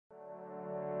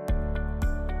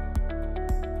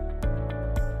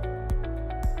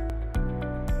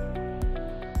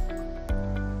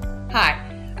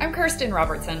Kirsten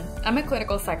Robertson. I'm a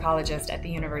clinical psychologist at the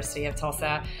University of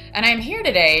Tulsa, and I'm here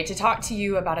today to talk to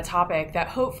you about a topic that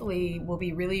hopefully will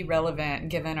be really relevant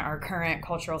given our current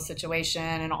cultural situation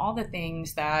and all the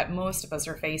things that most of us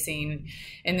are facing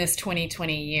in this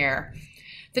 2020 year.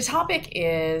 The topic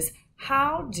is,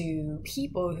 how do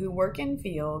people who work in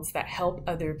fields that help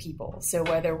other people, so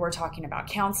whether we're talking about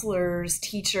counselors,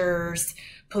 teachers,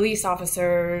 police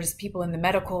officers, people in the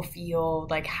medical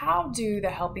field, like how do the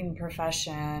helping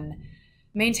profession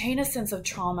maintain a sense of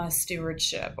trauma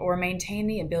stewardship or maintain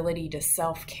the ability to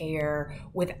self-care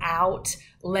without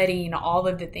letting all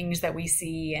of the things that we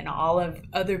see and all of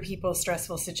other people's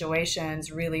stressful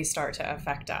situations really start to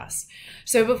affect us.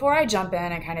 So before I jump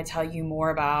in and kind of tell you more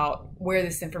about where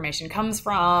this information comes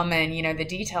from and the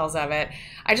details of it,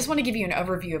 I just want to give you an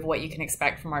overview of what you can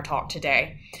expect from our talk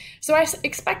today. So I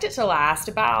expect it to last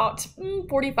about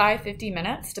 45-50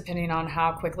 minutes, depending on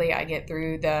how quickly I get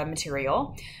through the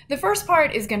material. The first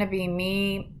part is going to be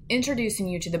me introducing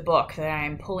you to the book that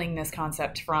I'm pulling this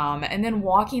concept from, and then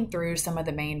walking through some of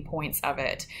the main points of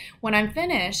it. When I'm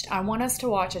finished, I want us to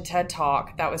watch a TED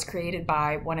Talk that was created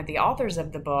by one of the authors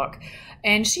of the book,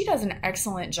 and she does an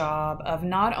excellent job of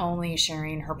not only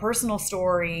sharing her personal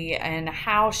story and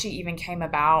how she even came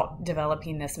about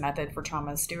developing this method for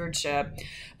trauma stewardship,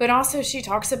 but also she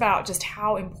talks about just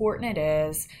how important it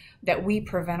is that we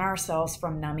prevent ourselves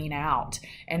from numbing out.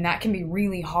 And that can be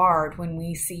really hard when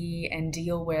we see and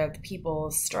deal with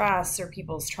people's stress or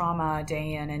people's trauma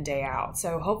day in and day out.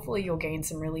 So hopefully you'll gain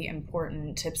some really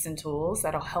important tips and tools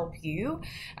that'll help you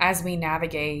as we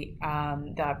navigate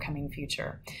the upcoming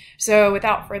future. So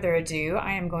without further ado,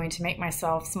 I am going to make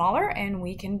myself smaller and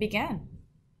we can begin.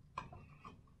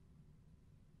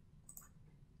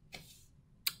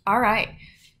 All right,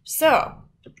 so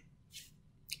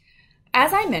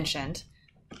as I mentioned,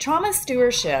 trauma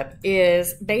stewardship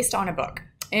is based on a book,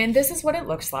 and this is what it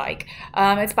looks like.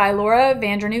 It's by Laura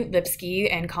Vandernoot-Lipsky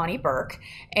and Connie Burke,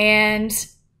 and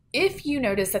if you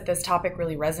notice that this topic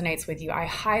really resonates with you, I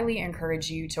highly encourage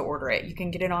you to order it. You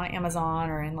can get it on Amazon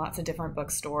or in lots of different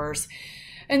bookstores.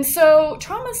 And so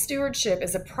trauma stewardship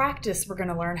is a practice we're going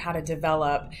to learn how to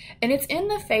develop, and it's in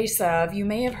the face of, you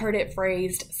may have heard it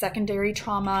phrased, secondary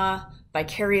trauma,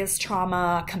 vicarious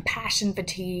trauma, compassion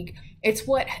fatigue. It's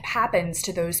what happens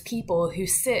to those people who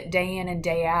sit day in and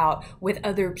day out with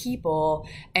other people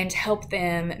and help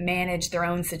them manage their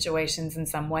own situations in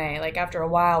some way. Like after a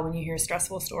while, when you hear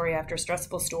stressful story after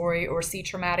stressful story, or see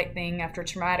traumatic thing after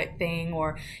traumatic thing,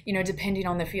 or, depending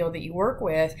on the field that you work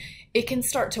with, it can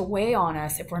start to weigh on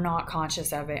us if we're not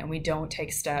conscious of it and we don't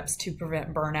take steps to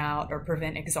prevent burnout or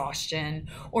prevent exhaustion,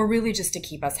 or really just to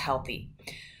keep us healthy.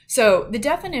 So the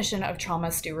definition of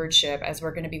trauma stewardship, as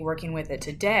we're going to be working with it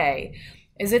today,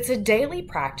 is it's a daily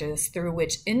practice through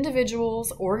which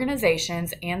individuals,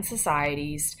 organizations, and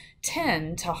societies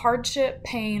tend to hardship,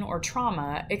 pain, or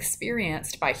trauma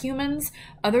experienced by humans,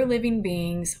 other living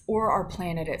beings, or our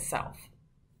planet itself.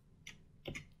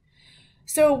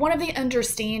 So one of the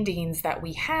understandings that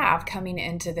we have coming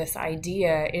into this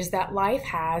idea is that life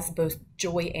has both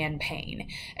joy and pain,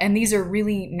 and these are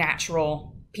really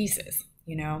natural pieces.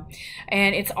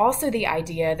 And it's also the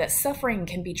idea that suffering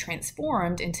can be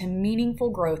transformed into meaningful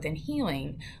growth and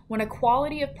healing when a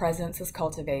quality of presence is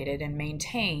cultivated and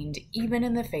maintained even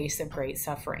in the face of great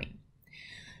suffering.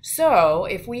 So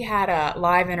if we had a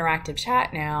live interactive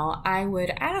chat now, I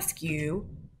would ask you,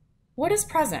 what is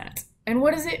present? And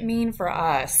what does it mean for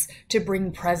us to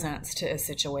bring presence to a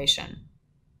situation?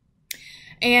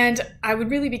 And I would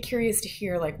really be curious to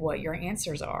hear what your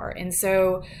answers are. And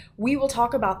so we will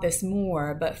talk about this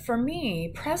more, but for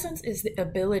me, presence is the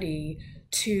ability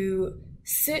to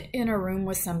sit in a room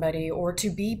with somebody, or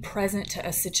to be present to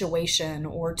a situation,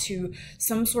 or to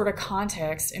some sort of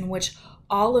context in which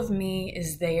all of me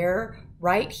is there,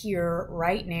 right here,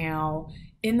 right now,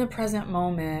 in the present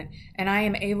moment, and I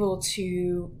am able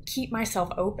to keep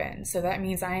myself open. So that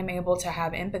means I am able to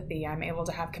have empathy, I'm able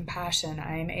to have compassion,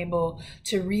 I am able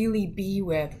to really be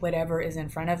with whatever is in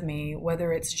front of me,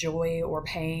 whether it's joy or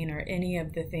pain or any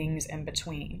of the things in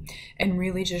between, and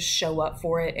really just show up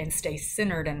for it and stay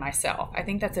centered in myself. I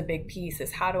think that's a big piece,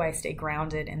 is how do I stay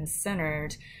grounded and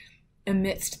centered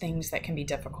amidst things that can be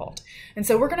difficult. And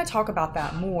so we're going to talk about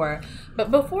that more.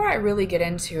 But before I really get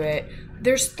into it,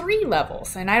 there's 3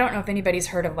 levels. And I don't know if anybody's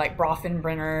heard of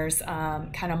Bronfenbrenner's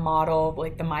kind of model,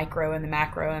 like the micro and the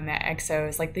macro and the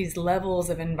exos, like these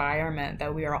levels of environment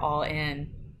that we are all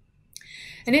in.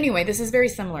 And anyway, this is very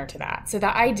similar to that. So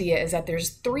the idea is that there's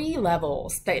 3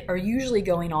 levels that are usually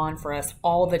going on for us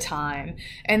all the time,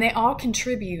 and they all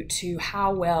contribute to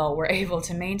how well we're able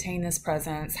to maintain this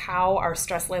presence, how our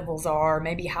stress levels are,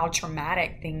 maybe how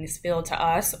traumatic things feel to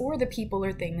us or the people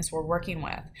or things we're working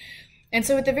with. And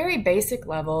so at the very basic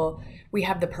level, we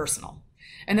have the personal.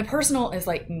 And the personal is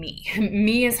like me.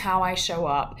 Me is how I show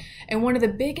up. And one of the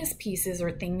biggest pieces or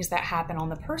things that happen on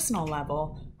the personal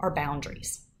level are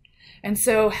boundaries. And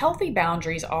so healthy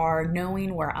boundaries are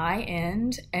knowing where I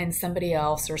end and somebody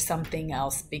else or something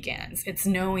else begins. It's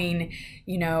knowing,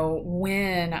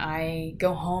 when I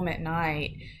go home at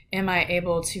night, am I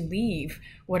able to leave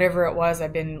whatever it was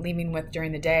I've been leaving with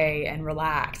during the day and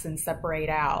relax and separate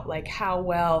out? Like, how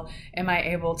well am I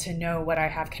able to know what I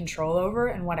have control over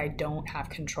and what I don't have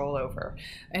control over?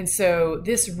 And so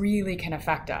this really can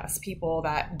affect us. People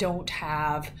that don't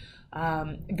have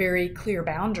very clear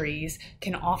boundaries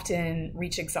can often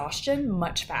reach exhaustion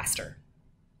much faster.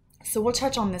 So we'll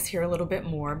touch on this here a little bit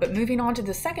more, but moving on to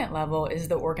the second level is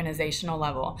the organizational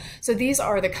level. So these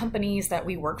are the companies that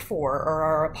we work for or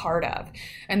are a part of.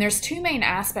 And there's 2 main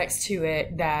aspects to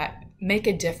it that make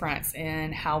a difference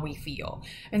in how we feel.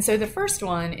 And so the first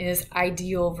one is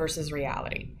ideal versus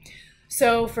reality.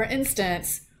 So for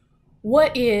instance,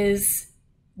 what is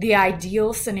the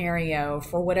ideal scenario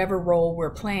for whatever role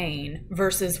we're playing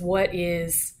versus what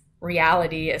is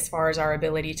reality as far as our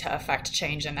ability to affect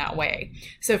change in that way.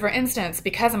 So for instance,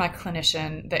 because I'm a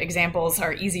clinician, the examples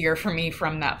are easier for me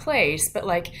from that place. But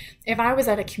like if I was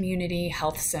at a community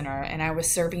health center and I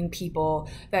was serving people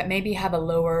that maybe have a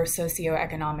lower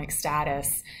socioeconomic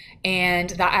status, and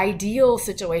the ideal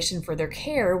situation for their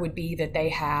care would be that they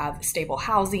have stable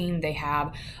housing, they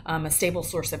have a stable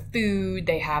source of food,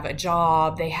 they have a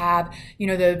job, they have,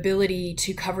 the ability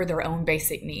to cover their own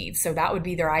basic needs. So that would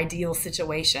be their ideal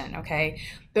situation, okay?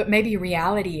 But maybe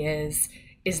reality is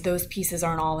those pieces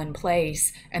aren't all in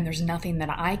place and there's nothing that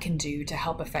I can do to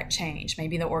help affect change.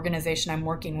 Maybe the organization I'm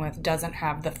working with doesn't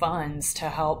have the funds to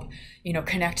help,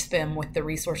 connect them with the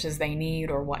resources they need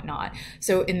or whatnot.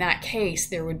 So in that case,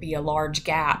 there would be a large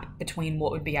gap between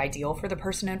what would be ideal for the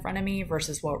person in front of me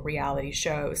versus what reality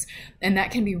shows. And that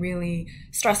can be really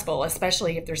stressful,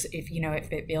 especially if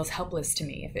it feels helpless to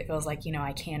me, if it feels like,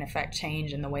 I can't affect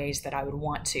change in the ways that I would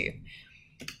want to.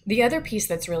 The other piece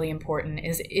that's really important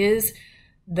is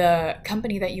the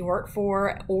company that you work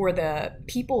for or the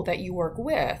people that you work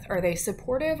with, are they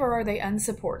supportive or are they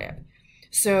unsupportive?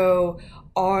 So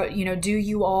do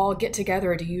you all get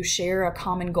together? Do you share a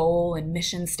common goal and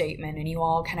mission statement and you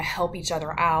all kind of help each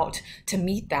other out to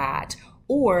meet that?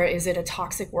 Or is it a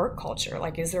toxic work culture?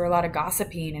 Like, is there a lot of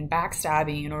gossiping and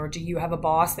backstabbing? Or do you have a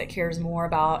boss that cares more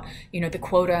about, the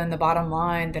quota and the bottom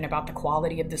line than about the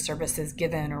quality of the services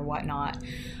given or whatnot?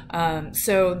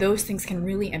 So those things can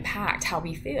really impact how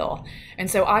we feel. And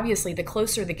so obviously the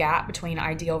closer the gap between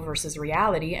ideal versus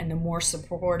reality and the more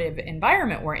supportive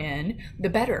environment we're in, the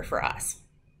better for us.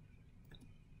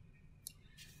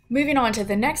 Moving on to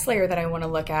the next layer that I want to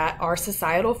look at are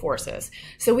societal forces.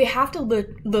 So we have to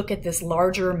look at this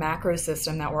larger macro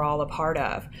system that we're all a part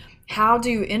of. How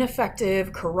do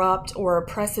ineffective, corrupt, or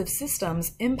oppressive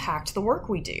systems impact the work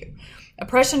we do?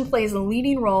 Oppression plays a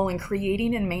leading role in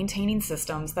creating and maintaining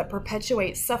systems that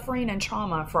perpetuate suffering and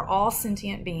trauma for all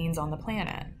sentient beings on the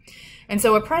planet. And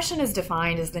so oppression is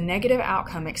defined as the negative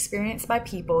outcome experienced by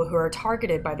people who are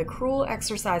targeted by the cruel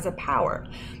exercise of power.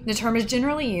 The term is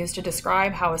generally used to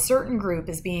describe how a certain group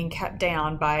is being kept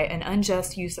down by an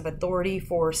unjust use of authority,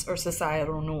 force, or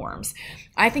societal norms.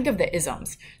 I think of the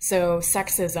isms, so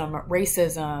sexism,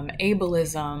 racism,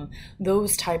 ableism,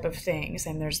 those type of things,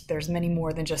 and there's many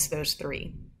more than just those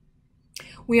 3.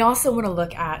 We also want to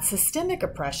look at systemic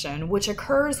oppression, which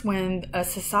occurs when a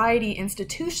society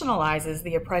institutionalizes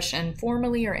the oppression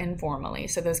formally or informally.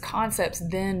 So those concepts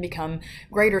then become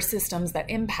greater systems that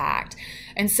impact.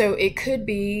 And so it could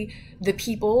be the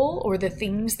people or the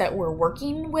things that we're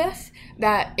working with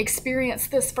that experience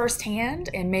this firsthand,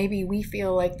 and maybe we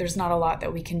feel like there's not a lot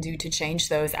that we can do to change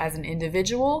those as an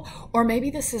individual, or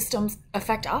maybe the systems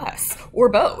affect us, or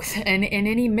both, and in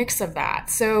any mix of that.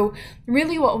 So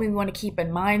really what we want to keep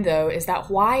in mind, though, is that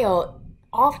while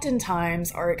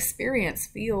oftentimes our experience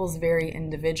feels very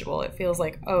individual, it feels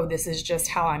like, oh, this is just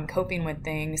how I'm coping with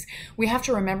things, we have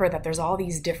to remember that there's all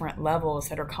these different levels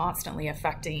that are constantly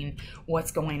affecting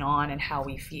what's going on and how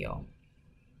we feel.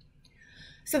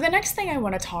 So the next thing I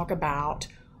want to talk about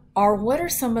are what are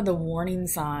some of the warning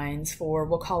signs for,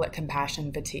 we'll call it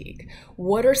compassion fatigue.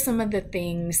 What are some of the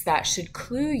things that should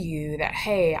clue you that,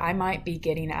 hey, I might be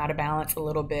getting out of balance a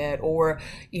little bit, or,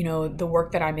 the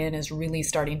work that I'm in is really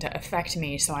starting to affect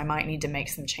me, so I might need to make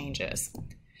some changes.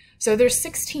 So there's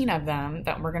 16 of them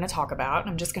that we're going to talk about.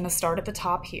 I'm just going to start at the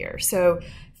top here. So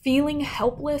feeling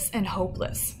helpless and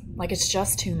hopeless, like it's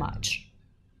just too much.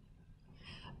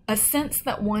 A sense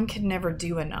that one could never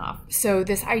do enough. So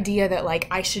this idea that like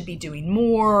I should be doing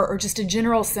more, or just a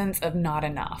general sense of not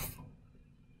enough.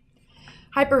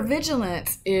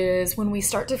 Hypervigilance is when we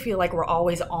start to feel like we're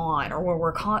always on, or where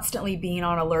we're constantly being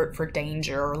on alert for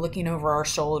danger, or looking over our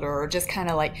shoulder, or just kind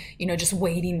of like, just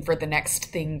waiting for the next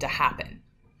thing to happen.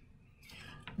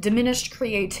 Diminished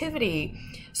creativity.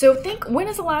 So think, when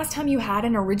is the last time you had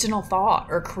an original thought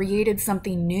or created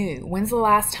something new? When's the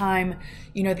last time,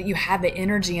 that you had the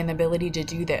energy and the ability to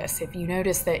do this? If you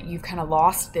notice that you've kind of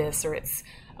lost this, or it's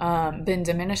been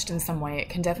diminished in some way, it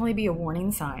can definitely be a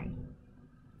warning sign.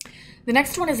 The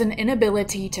next one is an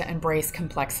inability to embrace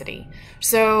complexity.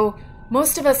 So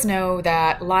most of us know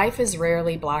that life is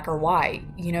rarely black or white.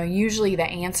 Usually the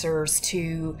answers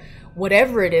to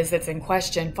whatever it is that's in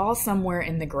question falls somewhere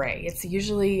in the gray. It's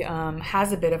usually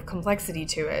has a bit of complexity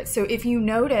to it. So if you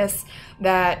notice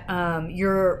that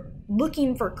you're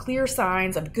looking for clear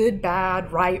signs of good,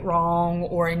 bad, right, wrong,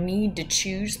 or a need to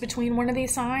choose between one of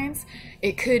these signs,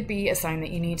 it could be a sign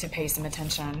that you need to pay some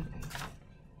attention.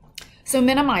 So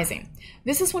minimizing.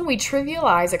 This is when we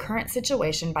trivialize a current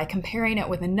situation by comparing it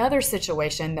with another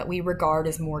situation that we regard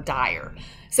as more dire.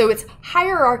 So it's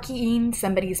hierarchying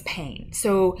somebody's pain.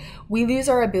 So we lose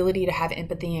our ability to have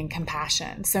empathy and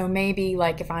compassion. So maybe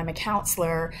like if I'm a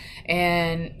counselor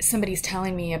and somebody's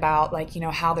telling me about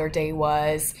how their day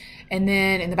was, and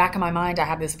then in the back of my mind, I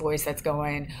have this voice that's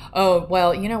going, oh,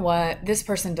 well, you know what? This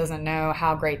person doesn't know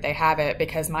how great they have it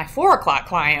because my 4 o'clock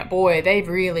client, boy, they've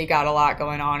really got a lot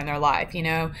going on in their life,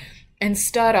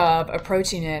 instead of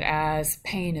approaching it as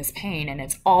pain is pain and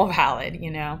it's all valid,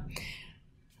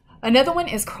 Another one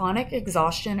is chronic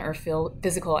exhaustion or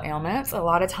physical ailments. A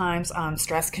lot of times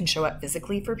stress can show up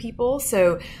physically for people.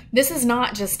 So this is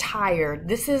not just tired.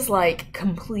 This is like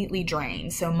completely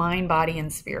drained. So mind, body,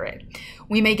 and spirit.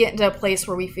 We may get into a place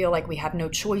where we feel like we have no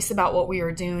choice about what we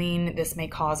are doing. This may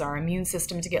cause our immune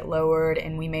system to get lowered,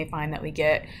 and we may find that we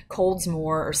get colds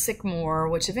more or sick more,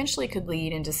 which eventually could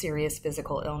lead into serious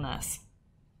physical illness.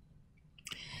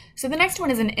 So the next one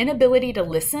is an inability to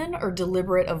listen or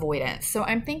deliberate avoidance. So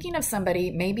I'm thinking of somebody,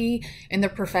 maybe in the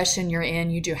profession you're in,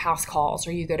 you do house calls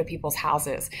or you go to people's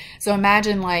houses. So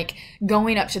imagine like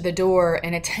going up to the door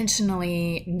and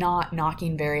intentionally not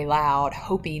knocking very loud,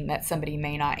 hoping that somebody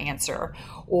may not answer.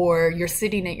 Or you're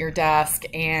sitting at your desk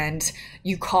and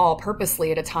you call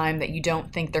purposely at a time that you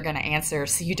don't think they're going to answer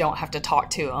so you don't have to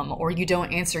talk to them. Or you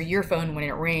don't answer your phone when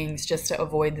it rings just to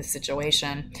avoid the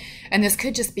situation. And this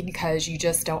could just be because you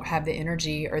just don't have the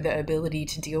energy or the ability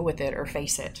to deal with it or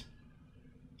face it.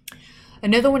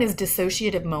 Another one is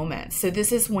dissociative moments. So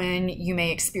this is when you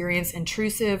may experience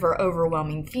intrusive or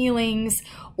overwhelming feelings,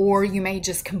 or you may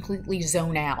just completely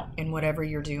zone out in whatever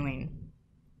you're doing.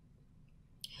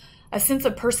 A sense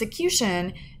of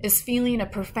persecution is feeling a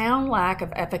profound lack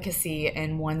of efficacy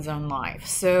in one's own life.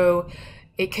 So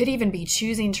it could even be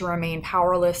choosing to remain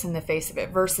powerless in the face of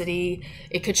adversity.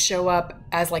 It could show up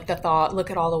as like the thought,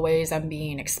 look at all the ways I'm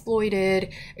being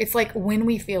exploited. It's like when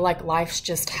we feel like life's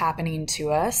just happening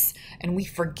to us and we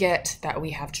forget that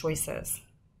we have choices.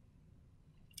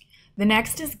 The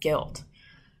next is guilt.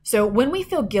 So when we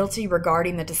feel guilty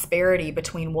regarding the disparity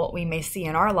between what we may see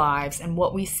in our lives and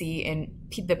what we see in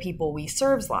the people we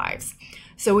serve's lives.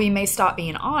 So we may stop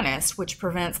being honest, which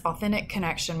prevents authentic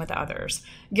connection with others.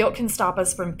 Guilt can stop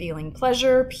us from feeling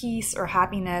pleasure, peace, or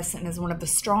happiness, and is one of the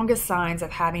strongest signs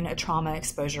of having a trauma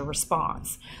exposure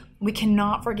response. We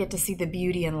cannot forget to see the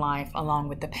beauty in life along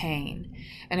with the pain.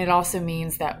 And it also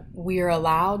means that we are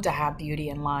allowed to have beauty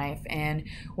in life. And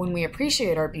when we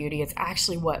appreciate our beauty, it's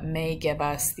actually what may give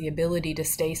us the ability to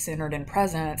stay centered in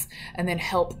presence and then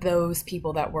help those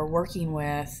people that we're working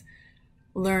with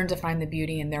learn to find the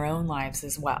beauty in their own lives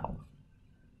as well.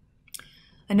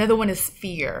 Another one is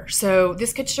fear. So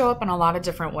this could show up in a lot of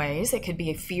different ways. It could be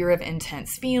a fear of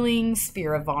intense feelings,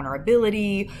 fear of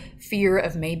vulnerability, fear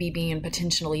of maybe being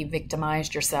potentially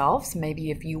victimized yourself. So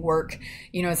maybe if you work,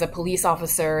 as a police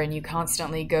officer and you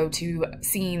constantly go to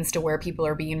scenes to where people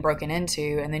are being broken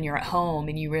into, and then you're at home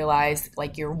and you realize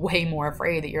like you're way more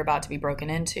afraid that you're about to be broken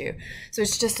into. So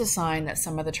it's just a sign that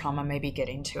some of the trauma may be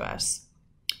getting to us.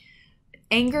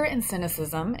 Anger and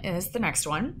cynicism is the next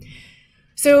one.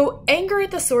 So anger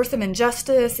at the source of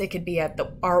injustice, it could be at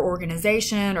our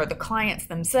organization or the clients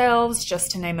themselves,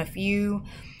 just to name a few.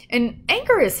 And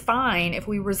anger is fine if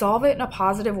we resolve it in a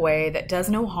positive way that does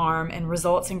no harm and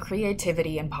results in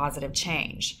creativity and positive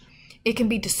change. It can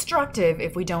be destructive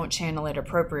if we don't channel it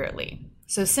appropriately.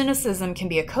 So cynicism can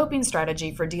be a coping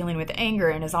strategy for dealing with anger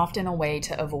and is often a way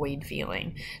to avoid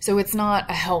feeling. So it's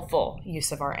not a helpful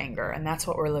use of our anger, and that's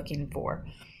what we're looking for.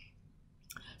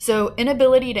 So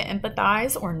inability to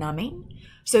empathize or numbing.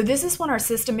 So this is when our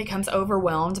system becomes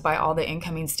overwhelmed by all the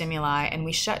incoming stimuli and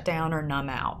we shut down or numb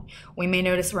out. We may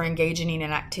notice we're engaging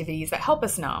in activities that help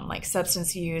us numb, like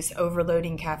substance use,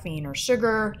 overloading caffeine or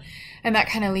sugar, and that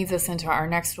kind of leads us into our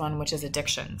next one, which is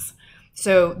addictions.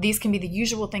 So these can be the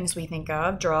usual things we think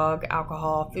of: drug,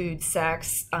 alcohol, food,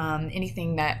 sex,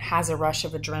 anything that has a rush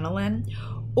of adrenaline.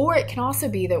 Or it can also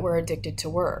be that we're addicted to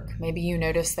work. Maybe you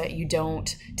notice that you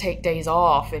don't take days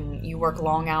off and you work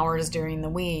long hours during the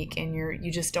week and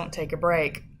you just don't take a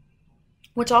break,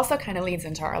 which also kind of leads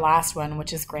into our last one,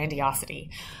 which is grandiosity.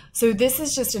 So this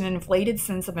is just an inflated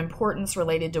sense of importance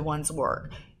related to one's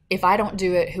work. If I don't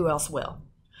do it, who else will?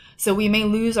 So we may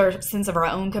lose our sense of our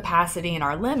own capacity and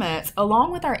our limits,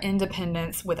 along with our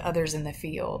independence with others in the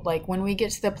field. Like when we get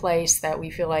to the place that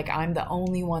we feel like I'm the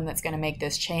only one that's going to make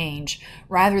this change,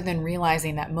 rather than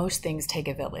realizing that most things take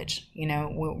a village. You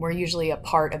know, we're usually a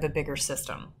part of a bigger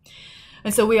system.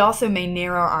 And so we also may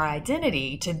narrow our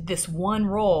identity to this one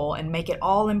role and make it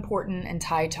all important and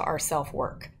tied to our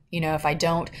self-work. You know, if I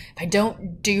don't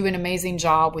do an amazing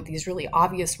job with these really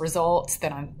obvious results,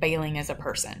 then I'm failing as a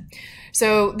person.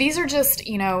 So these are just,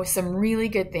 you know, some really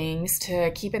good things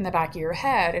to keep in the back of your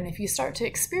head. And if you start to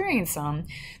experience them,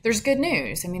 there's good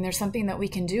news. I mean, there's something that we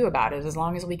can do about it as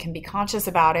long as we can be conscious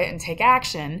about it and take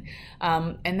action.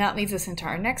 And that leads us into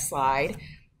our next slide.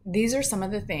 These are some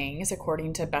of the things,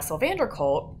 according to Bessel van der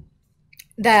Kolk,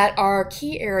 that are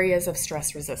key areas of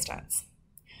stress resistance.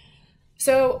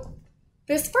 So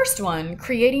this first one,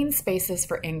 creating spaces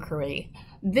for inquiry,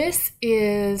 this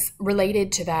is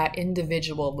related to that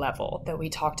individual level that we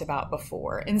talked about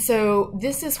before. And so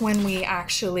this is when we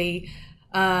actually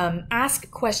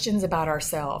ask questions about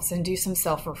ourselves and do some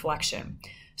self-reflection.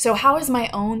 So how has my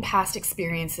own past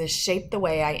experiences shaped the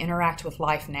way I interact with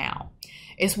life now?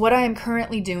 Is what I am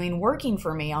currently doing working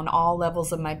for me on all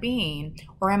levels of my being,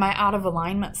 or am I out of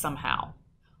alignment somehow?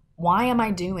 Why am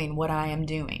I doing what I am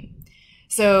doing?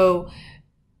 So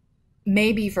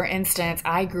maybe, for instance,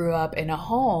 I grew up in a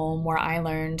home where I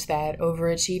learned that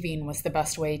overachieving was the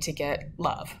best way to get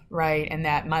love, right? And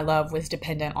that my love was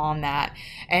dependent on that.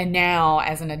 And now,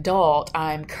 as an adult,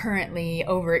 I'm currently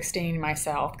overextending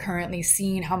myself, currently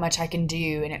seeing how much I can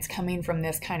do, and it's coming from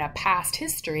this kind of past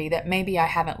history that maybe I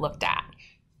haven't looked at.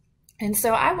 And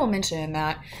so I will mention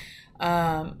that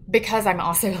because I'm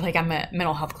also, I'm a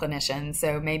mental health clinician,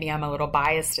 so maybe I'm a little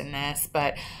biased in this,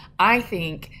 but I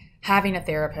think having a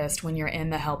therapist when you're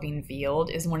in the helping field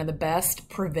is one of the best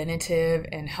preventative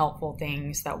and helpful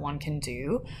things that one can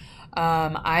do.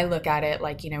 I look at it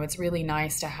like, it's really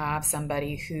nice to have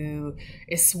somebody who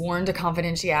is sworn to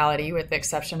confidentiality with the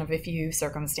exception of a few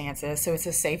circumstances. So it's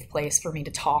a safe place for me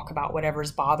to talk about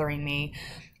whatever's bothering me.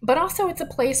 But also it's a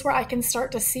place where I can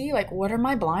start to see, what are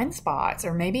my blind spots?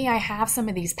 Or maybe I have some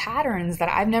of these patterns that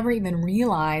I've never even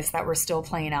realized that were still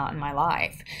playing out in my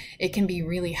life. It can be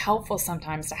really helpful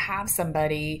sometimes to have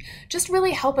somebody just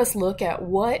really help us look at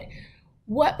what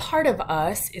part of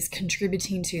us is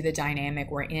contributing to the dynamic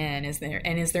we're in. Is there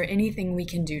anything we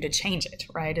can do to change it,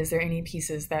 right? Is there any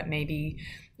pieces that maybe,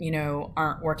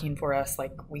 aren't working for us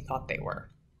like we thought they were?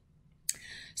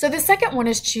 So the second one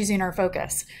is choosing our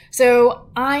focus. So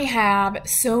I have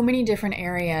so many different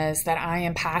areas that I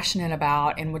am passionate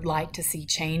about and would like to see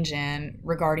change in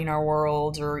regarding our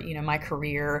world or, my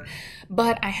career.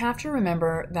 But I have to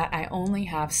remember that I only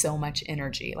have so much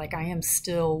energy. I am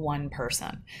still one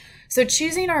person. So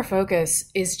choosing our focus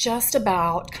is just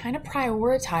about kind of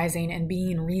prioritizing and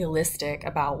being realistic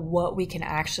about what we can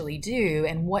actually do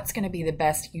and what's going to be the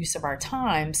best use of our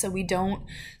time, so we don't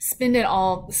spend it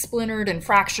all splintered and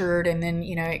fractured and then,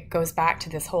 it goes back to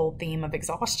this whole theme of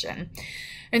exhaustion.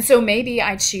 And so maybe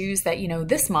I choose that,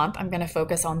 this month I'm going to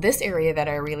focus on this area that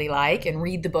I really like and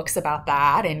read the books about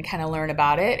that and kind of learn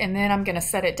about it. And then I'm going to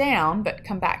set it down, but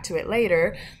come back to it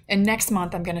later. And next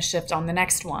month I'm going to shift on the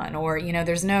next one. Or,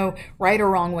 there's no right or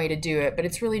wrong way to do it, but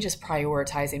it's really just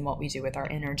prioritizing what we do with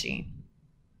our energy.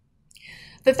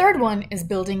 The third one is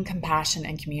building compassion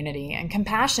and community. And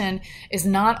compassion is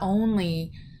not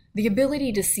only the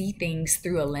ability to see things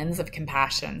through a lens of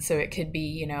compassion. So it could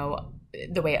be,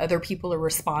 the way other people are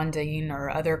responding or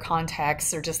other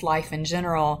contexts or just life in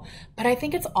general. But I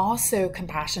think it's also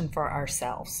compassion for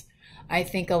ourselves. I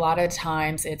think a lot of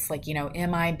times it's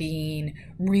am I being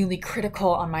really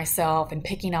critical on myself and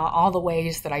picking out all the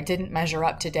ways that I didn't measure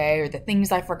up today or the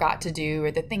things I forgot to do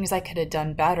or the things I could have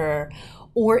done better?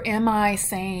 Or am I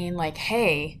saying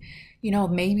hey,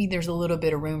 maybe there's a little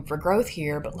bit of room for growth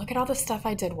here, but look at all the stuff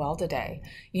I did well today.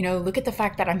 Look at the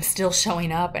fact that I'm still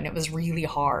showing up and it was really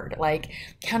hard. Like,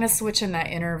 kind of switching that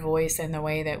inner voice and the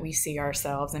way that we see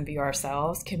ourselves and view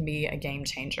ourselves can be a game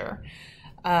changer.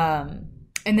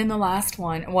 And then the last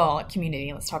one, well,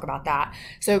 community, let's talk about that.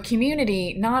 So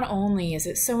community, not only is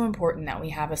it so important that we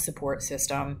have a support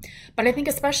system, but I think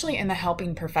especially in the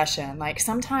helping profession, like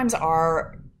sometimes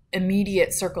our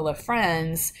immediate circle of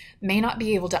friends may not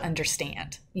be able to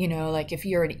understand, like if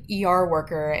you're an ER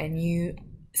worker and you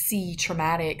see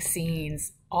traumatic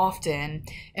scenes often,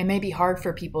 it may be hard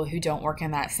for people who don't work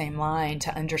in that same line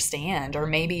to understand, or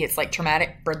maybe it's like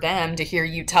traumatic for them to hear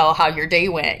you tell how your day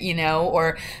went,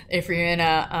 or if you're in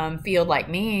a field like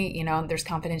me, there's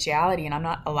confidentiality and I'm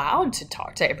not allowed to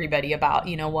talk to everybody about,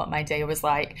 what my day was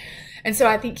like. And so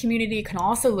I think community can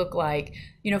also look like,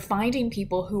 finding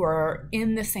people who are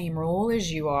in the same role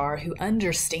as you are, who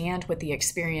understand what the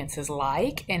experience is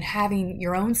like, and having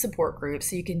your own support group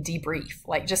so you can debrief,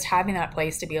 like just having that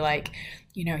place to be like,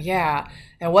 yeah,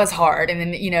 it was hard. And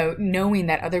then, knowing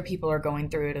that other people are going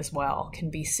through it as well can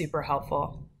be super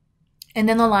helpful. And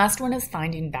then the last one is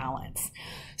finding balance.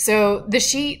 So the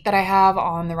sheet that I have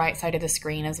on the right side of the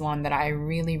screen is one that I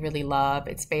really, really love.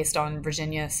 It's based on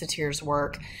Virginia Satir's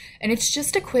work, and it's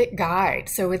just a quick guide.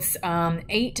 So it's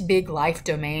 8 big life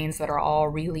domains that are all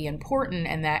really important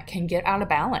and that can get out of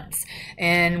balance.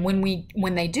 And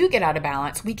when they do get out of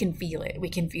balance, we can feel it. We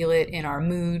can feel it in our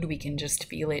mood. We can just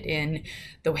feel it in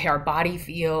the way our body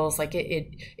feels. Like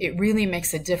it really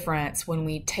makes a difference when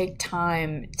we take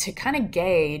time to kind of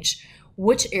gauge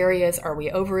which areas are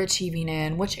we overachieving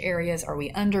in, which areas are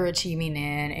we underachieving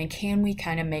in, and can we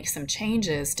kind of make some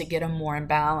changes to get them more in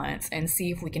balance and see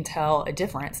if we can tell a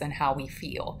difference in how we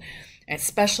feel.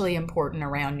 Especially important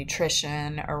around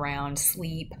nutrition, around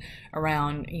sleep,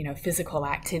 around, physical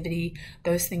activity.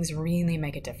 Those things really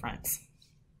make a difference.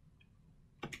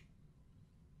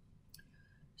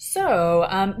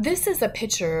 So this is a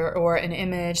picture or an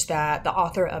image that the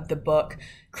author of the book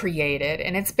created,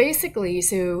 and it's basically,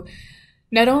 so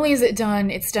not only is it's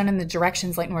done in the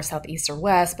directions like north, south, east, or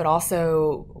west, but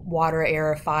also water,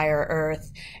 air, fire,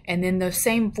 earth. And then those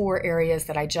same 4 areas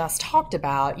that I just talked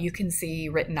about, you can see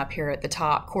written up here at the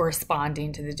top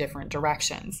corresponding to the different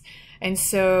directions. And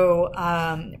so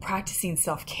practicing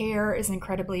self-care is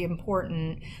incredibly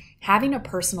important. Having a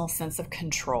personal sense of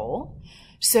control.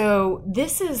 So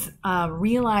this is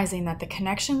realizing that the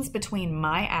connections between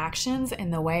my actions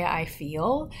and the way I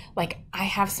feel, like I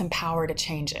have some power to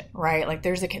change it, right? Like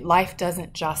life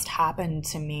doesn't just happen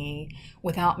to me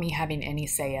without me having any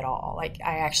say at all. Like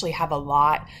I actually have a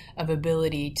lot of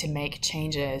ability to make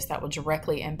changes that will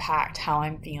directly impact how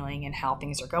I'm feeling and how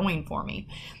things are going for me.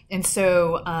 And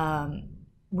so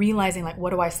realizing like,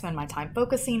 what do I spend my time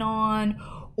focusing on?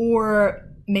 Or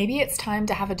maybe it's time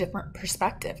to have a different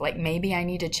perspective. Like maybe I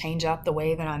need to change up the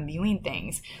way that I'm viewing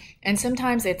things. And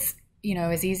sometimes it's,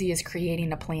 as easy as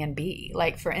creating a plan B.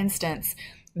 Like for instance,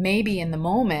 maybe in the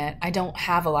moment, I don't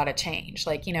have a lot of change.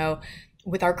 Like,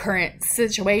 with our current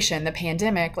situation, the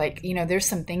pandemic, like, there's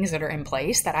some things that are in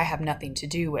place that I have nothing to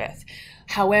do with.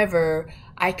 However,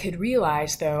 I could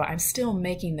realize though, I'm still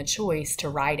making the choice to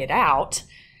ride it out.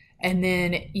 And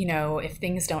then, if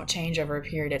things don't change over a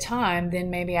period of time,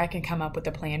 then maybe I can come up with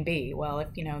a plan B. Well, if,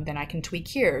 then I can tweak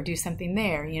here, do something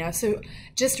there, So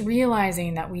just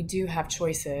realizing that we do have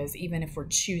choices, even if we're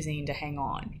choosing to hang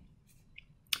on.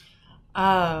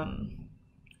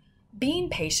 Being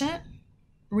patient,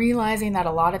 realizing that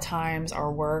a lot of times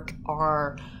our work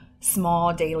are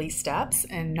small daily steps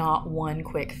and not one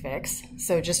quick fix.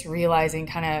 So just realizing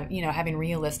kind of, having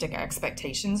realistic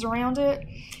expectations around it.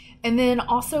 And then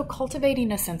also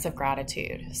cultivating a sense of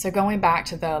gratitude. So going back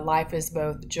to the life is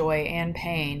both joy and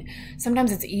pain,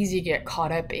 sometimes it's easy to get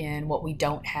caught up in what we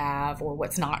don't have or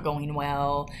what's not going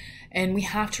well. And we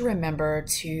have to remember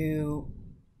to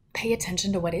pay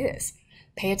attention to what is.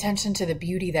 Pay attention to the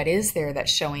beauty that is there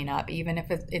that's showing up, even if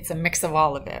it's a mix of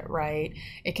all of it, right?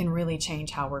 It can really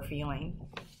change how we're feeling.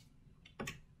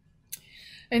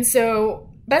 And so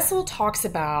Bessel talks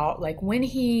about like when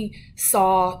he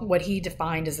saw what he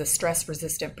defined as a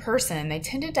stress-resistant person, they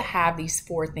tended to have these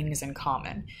 4 things in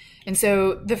common. And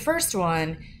so the first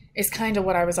one is kind of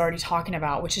what I was already talking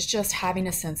about, which is just having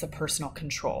a sense of personal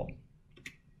control.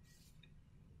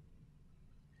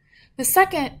 The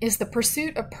second is the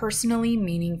pursuit of personally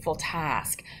meaningful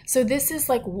tasks. So this is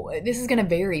going to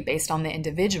vary based on the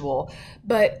individual,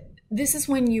 but this is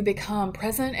when you become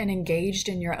present and engaged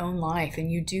in your own life, and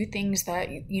you do things that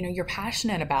you're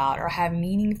passionate about or have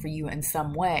meaning for you in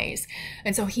some ways.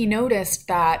 And so he noticed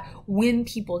that when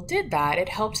people did that, it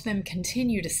helped them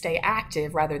continue to stay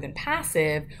active rather than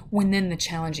passive when then the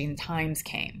challenging times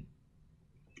came.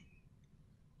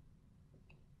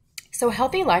 So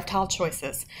healthy lifestyle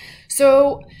choices.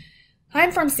 So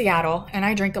I'm from Seattle and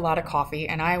I drink a lot of coffee,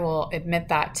 and I will admit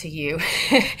that to you,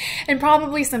 and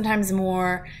probably sometimes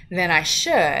more than I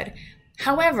should.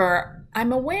 However,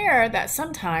 I'm aware that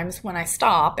sometimes when I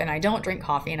stop and I don't drink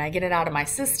coffee and I get it out of my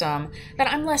system, that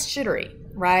I'm less jittery,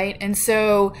 right? And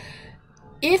so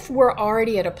if we're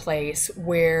already at a place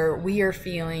where we are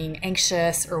feeling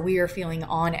anxious or we are feeling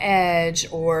on edge,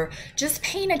 or just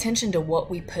paying attention to what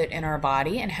we put in our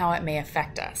body and how it may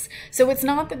affect us. So it's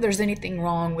not that there's anything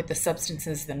wrong with the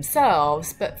substances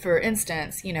themselves, but for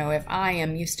instance, if I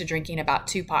am used to drinking about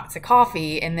 2 pots of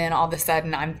coffee and then all of a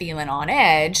sudden I'm feeling on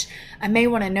edge, I may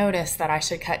want to notice that I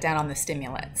should cut down on the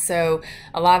stimulants. So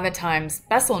a lot of the times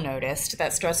Bessel noticed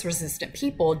that stress-resistant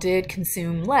people did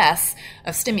consume less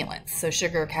of stimulants, so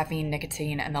sugar, caffeine,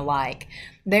 nicotine, and the like.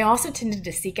 They also tended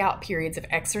to seek out periods of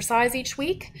exercise each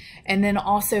week, and then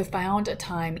also found a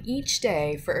time each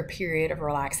day for a period of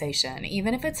relaxation.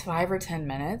 Even if it's 5 or 10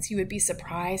 minutes, you would be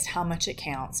surprised how much it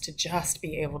counts to just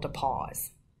be able to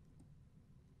pause.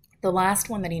 The last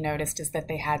one that he noticed is that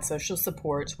they had social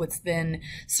support, which then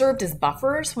served as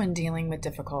buffers when dealing with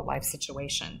difficult life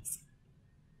situations.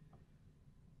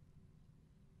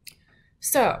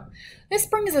 So this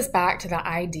brings us back to the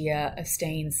idea of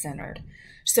staying centered.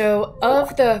 So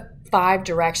of the 5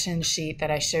 direction sheet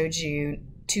that I showed you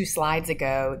 2 slides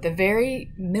ago, the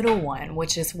very middle one,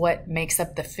 which is what makes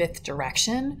up the 5th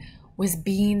direction, was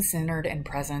being centered and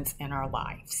present in our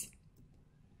lives.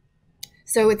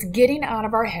 So it's getting out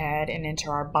of our head and into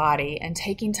our body and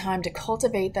taking time to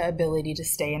cultivate the ability to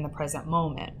stay in the present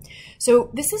moment.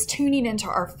 So this is tuning into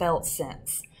our felt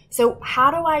sense. So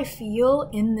how do I feel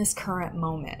in this current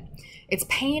moment? It's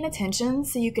paying attention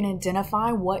so you can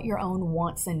identify what your own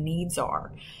wants and needs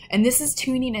are. And this is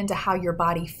tuning into how your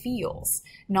body feels,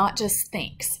 not just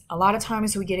thinks. A lot of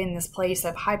times we get in this place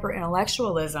of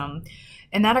hyper-intellectualism,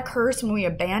 and that occurs when we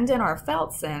abandon our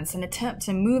felt sense and attempt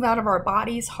to move out of our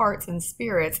bodies, hearts, and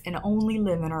spirits and only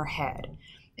live in our head.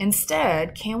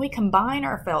 Instead, can we combine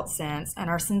our felt sense and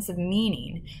our sense of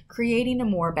meaning, creating a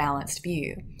more balanced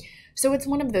view? So it's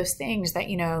one of those things that,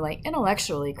 like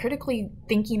intellectually, critically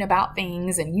thinking about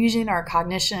things and using our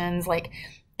cognitions,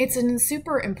 it's a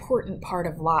super important part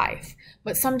of life.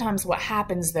 But sometimes what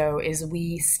happens though is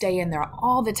we stay in there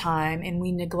all the time and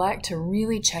we neglect to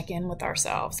really check in with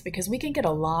ourselves, because we can get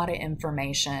a lot of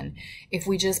information if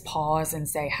we just pause and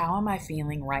say, how am I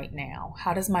feeling right now?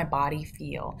 How does my body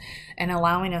feel? And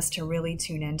allowing us to really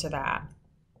tune into that.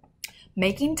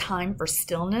 Making time for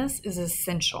stillness is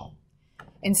essential.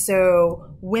 And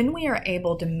so when we are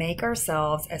able to make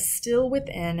ourselves as still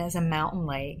within as a mountain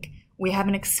lake, we have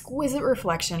an exquisite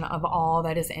reflection of all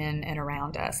that is in and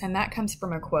around us. And that comes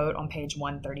from a quote on page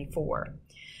 134.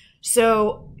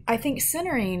 So I think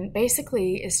centering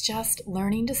basically is just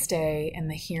learning to stay in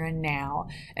the here and now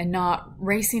and not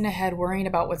racing ahead, worrying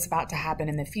about what's about to happen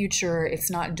in the future.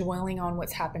 It's not dwelling on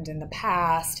what's happened in the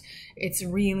past. It's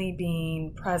really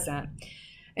being present.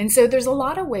 And so there's a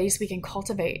lot of ways we can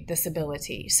cultivate this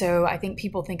ability. So I think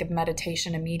people think of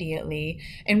meditation immediately,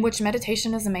 in which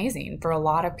meditation is amazing for a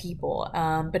lot of people,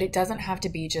 but it doesn't have to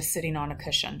be just sitting on a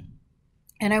cushion.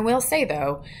 And I will say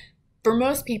though, for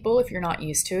most people, if you're not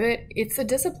used to it, it's a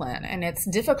discipline and it's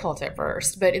difficult at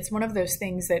first, but it's one of those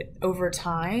things that over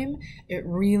time, it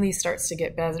really starts to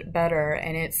get better.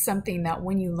 And it's something that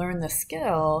when you learn the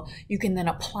skill, you can then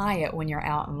apply it when you're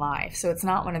out in life. So it's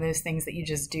not one of those things that you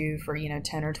just do for,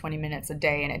 10 or 20 minutes a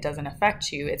day and it doesn't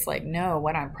affect you. It's like, no,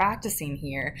 what I'm practicing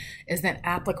here is then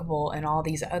applicable in all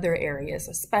these other areas,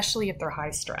 especially if they're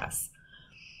high stress.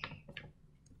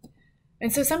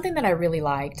 And so something that I really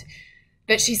liked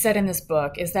that she said in this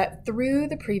book is that through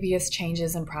the previous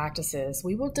changes and practices,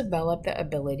 we will develop the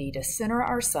ability to center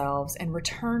ourselves and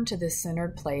return to this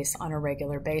centered place on a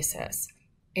regular basis.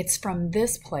 It's from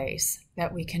this place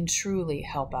that we can truly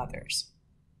help others.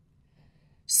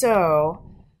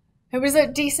 So it was a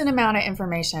decent amount of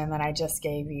information that I just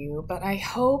gave you, but I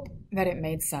hope that it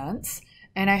made sense.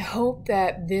 And I hope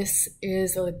that this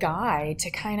is a guide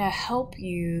to kind of help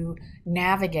you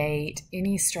navigate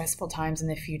any stressful times in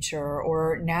the future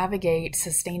or navigate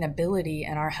sustainability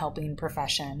in our helping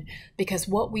profession, because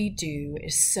what we do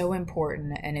is so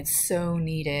important and it's so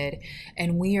needed,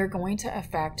 and we are going to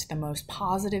affect the most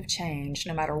positive change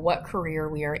no matter what career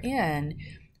we are in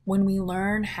when we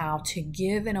learn how to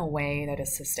give in a way that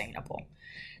is sustainable.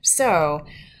 So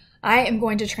I am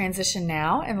going to transition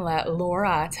now and let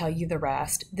Laura tell you the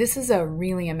rest. This is a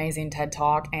really amazing TED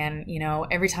Talk, and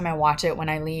every time I watch it when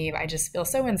I leave, I just feel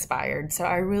so inspired. So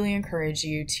I really encourage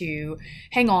you to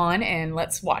hang on and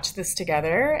let's watch this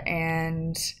together,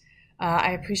 and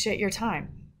I appreciate your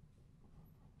time.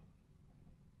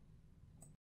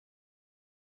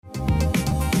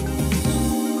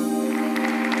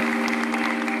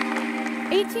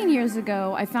 18 years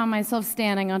ago, I found myself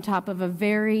standing on top of a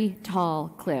very tall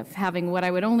cliff, having what I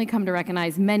would only come to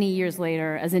recognize many years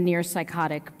later as a near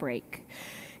psychotic break.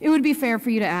 It would be fair for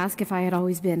you to ask if I had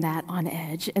always been that on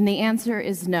edge, and the answer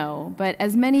is no. But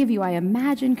as many of you, I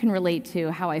imagine, can relate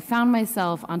to, how I found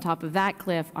myself on top of that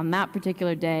cliff on that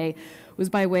particular day was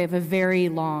by way of a very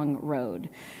long road.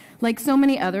 Like so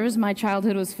many others, my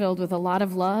childhood was filled with a lot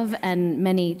of love and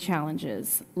many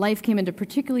challenges. Life came into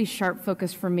particularly sharp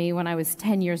focus for me when I was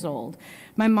 10 years old.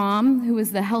 My mom, who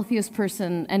was the healthiest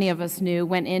person any of us knew,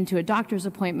 went into a doctor's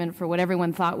appointment for what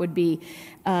everyone thought would be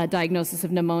a diagnosis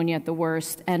of pneumonia at the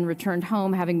worst, and returned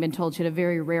home having been told she had a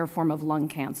very rare form of lung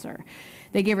cancer.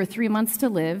 They gave her 3 months to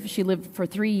live. She lived for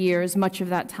 3 years, much of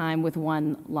that time with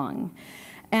one lung.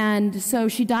 And so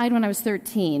she died when I was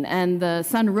 13, and the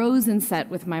sun rose and set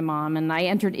with my mom, and I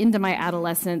entered into my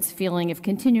adolescence feeling if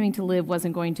continuing to live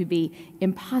wasn't going to be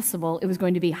impossible, it was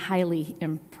going to be highly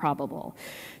improbable.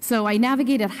 So I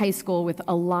navigated high school with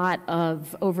a lot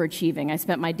of overachieving. I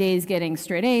spent my days getting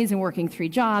straight A's and working 3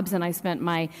 jobs, and I spent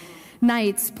my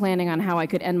nights planning on how I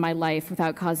could end my life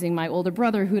without causing my older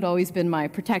brother, who'd always been my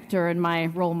protector and my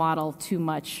role model, too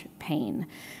much pain.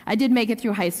 I did make it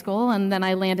through high school, and then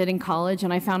I landed in college,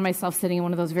 and I found myself sitting in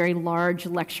one of those very large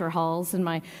lecture halls, and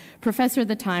my professor at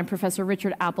the time, Professor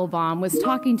Richard Applebaum, was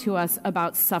talking to us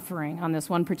about suffering on this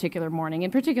one particular morning. In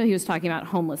particular, he was talking about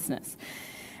homelessness.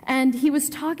 And he was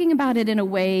talking about it in a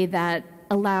way that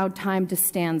allowed time to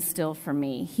stand still for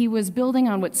me. He was building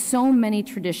on what so many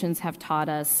traditions have taught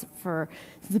us for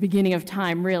the beginning of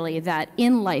time, really, that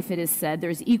in life, it is said,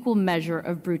 there's equal measure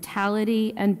of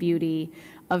brutality and beauty,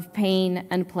 of pain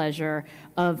and pleasure,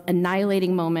 of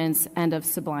annihilating moments and of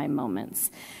sublime moments.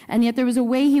 And yet there was a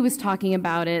way he was talking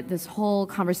about it, this whole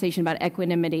conversation about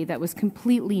equanimity, that was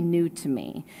completely new to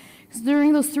me. Because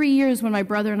during those 3 years when my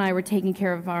brother and I were taking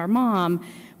care of our mom,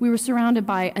 we were surrounded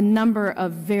by a number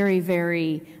of very,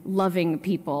 very loving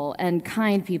people and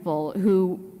kind people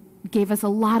who gave us a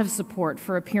lot of support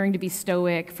for appearing to be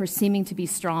stoic, for seeming to be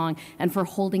strong, and for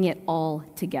holding it all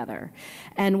together.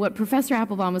 And what Professor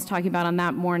Applebaum was talking about on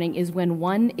that morning is when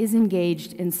one is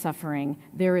engaged in suffering,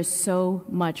 there is so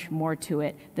much more to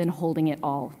it than holding it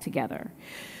all together.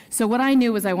 So what I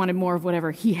knew was I wanted more of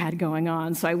whatever he had going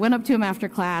on. So I went up to him after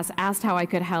class, asked how I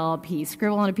could help. He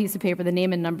scribbled on a piece of paper the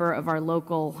name and number of our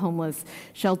local homeless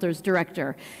shelter's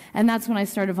director. And that's when I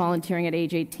started volunteering at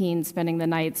age 18, spending the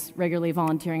nights regularly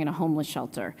volunteering in a homeless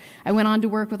shelter. I went on to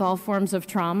work with all forms of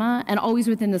trauma, and always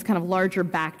within this kind of larger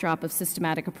backdrop of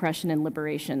systematic oppression and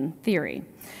liberation theory.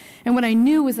 And what I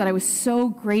knew was that I was so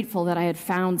grateful that I had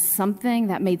found something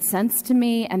that made sense to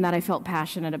me and that I felt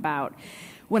passionate about.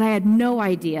 What I had no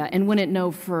idea, and wouldn't know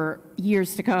for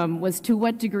years to come, was to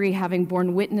what degree, having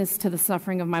borne witness to the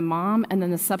suffering of my mom and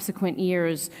then the subsequent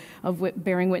years of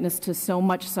bearing witness to so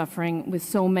much suffering with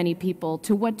so many people,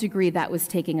 to what degree that was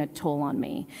taking a toll on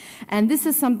me. And this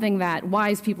is something that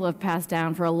wise people have passed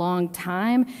down for a long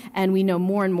time, and we know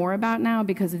more and more about now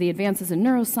because of the advances in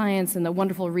neuroscience and the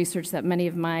wonderful research that many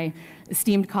of my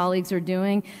esteemed colleagues are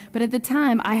doing. But at the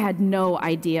time, I had no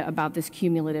idea about this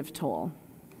cumulative toll.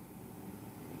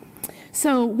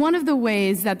 So one of the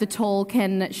ways that the toll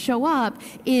can show up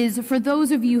is for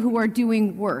those of you who are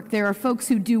doing work. There are folks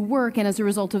who do work, and as a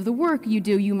result of the work you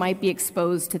do, you might be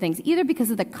exposed to things, either because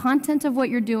of the content of what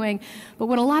you're doing, but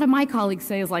what a lot of my colleagues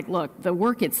say is like, look, the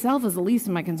work itself is the least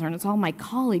of my concern. It's all my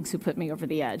colleagues who put me over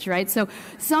the edge, right? So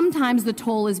sometimes the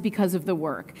toll is because of the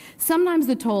work. Sometimes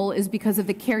the toll is because of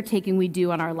the caretaking we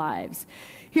do on our lives.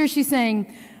 Here she's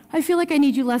saying, I feel like I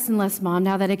need you less and less, Mom,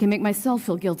 now that I can make myself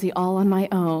feel guilty all on my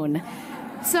own.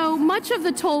 So much of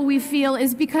the toll we feel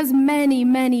is because many,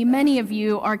 many, many of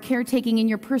you are caretaking in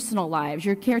your personal lives.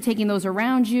 You're caretaking those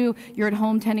around you. You're at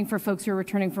home tending for folks who are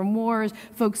returning from wars,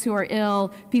 folks who are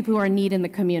ill, people who are in need in the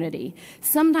community.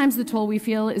 Sometimes the toll we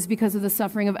feel is because of the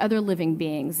suffering of other living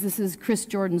beings. This is Chris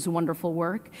Jordan's wonderful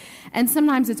work. And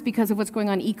sometimes it's because of what's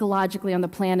going on ecologically on the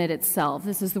planet itself.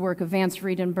 This is the work of Vance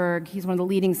Friedenberg. He's one of the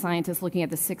leading scientists looking at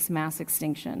the 6th mass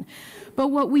extinction. But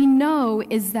what we know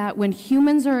is that when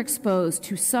humans are exposed to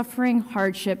to suffering,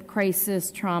 hardship,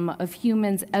 crisis, trauma of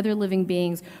humans, other living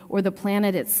beings, or the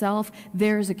planet itself,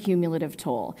 there's a cumulative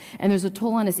toll. And there's a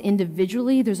toll on us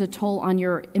individually, there's a toll on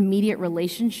your immediate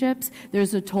relationships,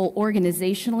 there's a toll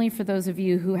organizationally for those of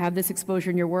you who have this exposure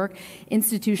in your work,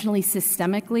 institutionally,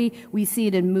 systemically. We see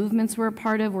it in movements we're a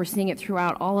part of, we're seeing it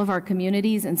throughout all of our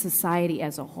communities and society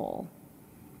as a whole.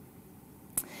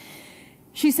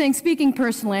 She's saying, speaking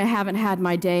personally, I haven't had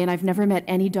my day, and I've never met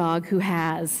any dog who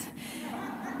has.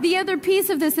 The other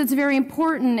piece of this that's very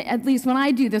important, at least when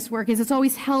I do this work, is it's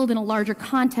always held in a larger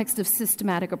context of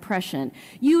systematic oppression.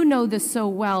 You know this so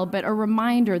well, but a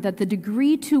reminder that the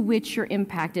degree to which you're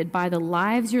impacted by the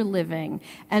lives you're living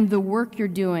and the work you're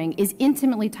doing is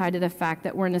intimately tied to the fact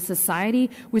that we're in a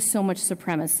society with so much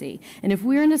supremacy. And if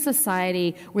we're in a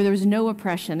society where there's no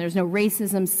oppression, there's no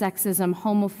racism, sexism,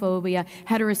 homophobia,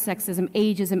 heterosexism,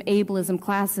 ageism, ableism,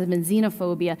 classism, and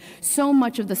xenophobia, so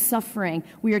much of the suffering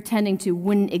we are tending to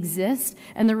wouldn't exist,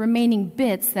 and the remaining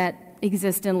bits that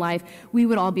exist in life, we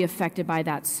would all be affected by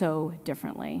that so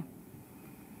differently.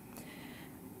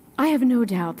 I have no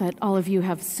doubt that all of you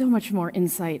have so much more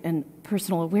insight and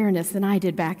personal awareness than I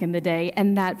did back in the day,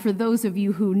 and that for those of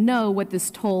you who know what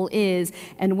this toll is,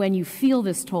 and when you feel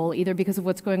this toll, either because of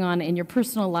what's going on in your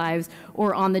personal lives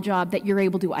or on the job, that you're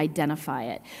able to identify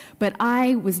it. But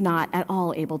I was not at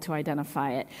all able to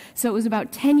identify it. So it was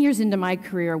about 10 years into my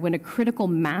career when a critical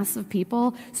mass of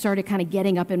people started kind of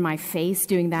getting up in my face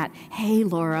doing that, hey,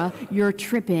 Laura, you're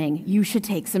tripping, you should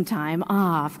take some time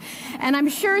off. And I'm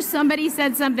sure somebody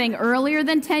said something earlier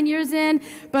than 10 years in,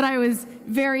 but I was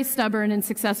very stubborn and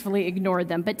successfully ignored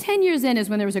them. But 10 years in is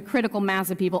when there was a critical mass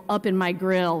of people up in my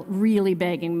grill really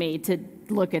begging me to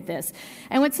look at this.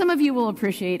 And what some of you will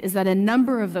appreciate is that a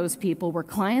number of those people were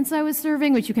clients I was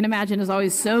serving, which you can imagine is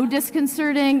always so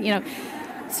disconcerting. You know,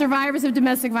 survivors of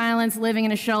domestic violence living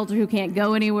in a shelter who can't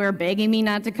go anywhere, begging me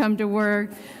not to come to work.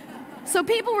 So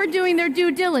people were doing their due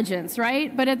diligence,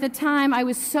 right? But at the time, I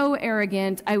was so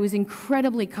arrogant, I was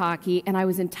incredibly cocky, and I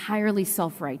was entirely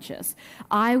self-righteous.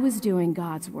 I was doing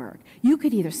God's work. You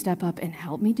could either step up and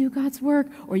help me do God's work,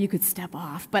 or you could step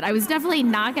off. But I was definitely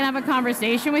not going to have a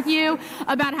conversation with you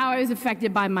about how I was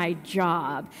affected by my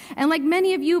job. And like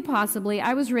many of you possibly,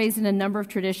 I was raised in a number of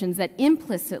traditions that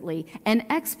implicitly and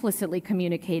explicitly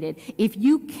communicated, if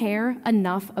you care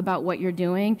enough about what you're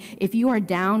doing, if you are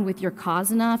down with your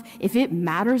cause enough, if it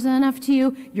matters enough to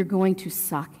you, you're going to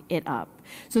suck it up.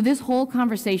 So this whole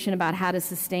conversation about how to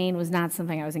sustain was not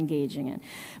something I was engaging in.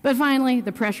 But finally,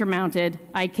 the pressure mounted.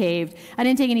 I caved. I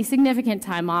didn't take any significant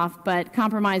time off, but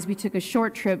compromised. We took a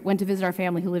short trip, went to visit our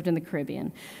family who lived in the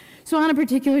Caribbean. So on a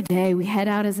particular day, we head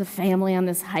out as a family on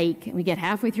this hike, and we get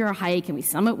halfway through our hike, and we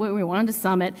summit what we wanted to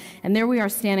summit, and there we are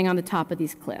standing on the top of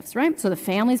these cliffs, right? So the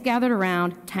family's gathered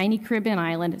around, tiny Caribbean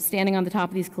island, standing on the top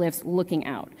of these cliffs, looking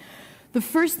out. The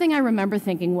first thing I remember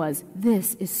thinking was,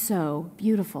 this is so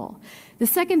beautiful. The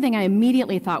second thing I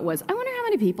immediately thought was, I wonder how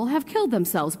many people have killed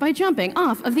themselves by jumping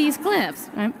off of these cliffs,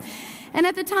 right? And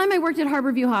at the time, I worked at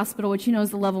Harborview Hospital, which you know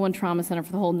is the level 1 trauma center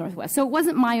for the whole Northwest. So it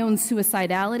wasn't my own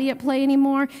suicidality at play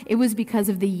anymore. It was because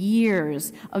of the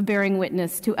years of bearing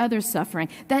witness to others' suffering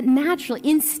that naturally,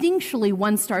 instinctually,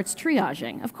 one starts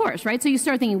triaging, of course, right? So you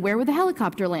start thinking, where would the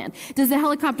helicopter land? Does the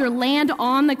helicopter land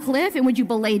on the cliff, and would you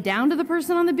belay down to the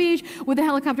person on the beach? Would the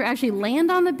helicopter actually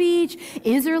land on the beach?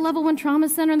 Is there a level 1 trauma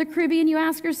center in the Caribbean, you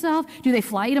ask yourself? Do they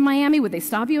fly you to Miami? Would they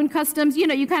stop you in customs? You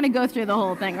know, you kind of go through the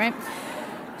whole thing, right?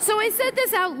 So I said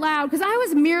this out loud because I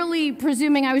was merely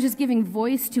presuming I was just giving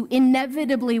voice to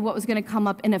inevitably what was going to come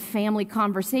up in a family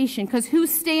conversation, because who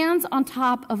stands on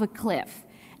top of a cliff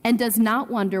and does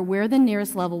not wonder where the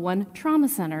nearest level 1 trauma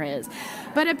center is?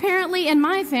 But apparently in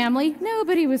my family,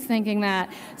 nobody was thinking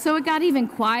that. So it got even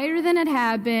quieter than it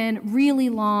had been. Really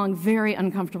long, very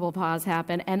uncomfortable pause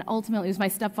happened. And ultimately, it was my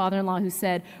stepfather-in-law who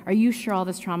said, are you sure all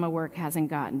this trauma work hasn't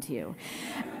gotten to you?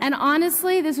 And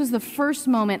honestly, this was the first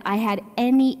moment I had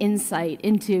any insight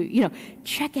into,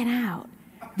 check it out.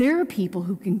 There are people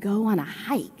who can go on a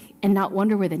hike and not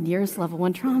wonder where the nearest level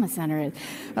 1 trauma center is.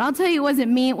 But I'll tell you, it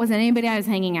wasn't me, it wasn't anybody I was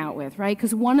hanging out with, right?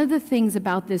 Because one of the things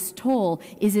about this toll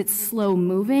is it's slow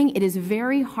moving. It is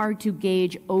very hard to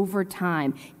gauge over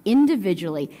time,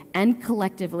 individually and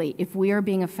collectively, if we are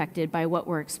being affected by what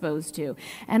we're exposed to.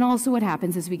 And also what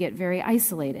happens is we get very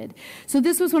isolated. So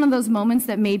this was one of those moments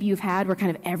that maybe you've had where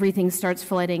kind of everything starts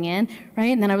flooding in,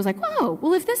 right? And then I was like, oh,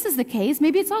 well, if this is the case,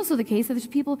 maybe it's also the case that there's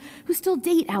people who still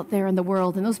date out there in the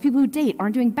world, and those people who date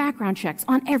aren't doing background background checks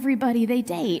on everybody they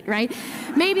date, right?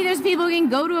 Maybe there's people who can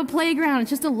go to a playground. It's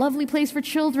just a lovely place for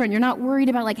children. You're not worried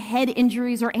about like head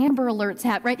injuries or Amber Alerts,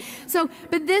 right? So,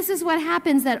 but this is what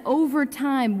happens, that over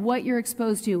time, what you're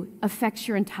exposed to affects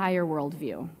your entire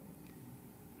worldview.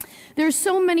 There's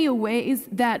so many ways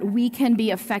that we can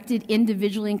be affected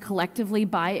individually and collectively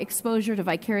by exposure to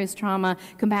vicarious trauma,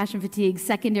 compassion fatigue,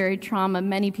 secondary trauma.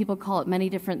 Many people call it many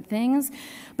different things.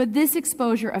 But this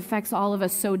exposure affects all of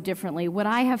us so differently. What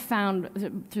I have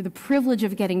found through the privilege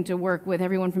of getting to work with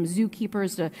everyone from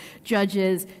zookeepers to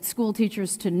judges, school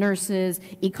teachers to nurses,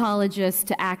 ecologists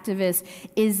to activists,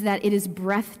 is that it is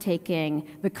breathtaking,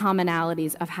 the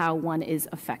commonalities of how one is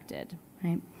affected,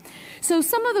 right? So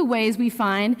some of the ways we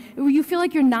find you feel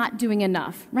like you're not doing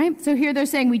enough, right? So here they're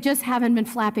saying we just haven't been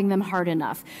flapping them hard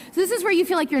enough. So this is where you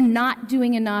feel like you're not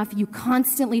doing enough. You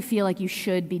constantly feel like you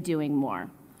should be doing more,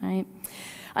 right?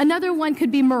 Another one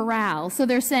could be morale. So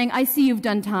they're saying, I see you've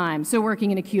done time, so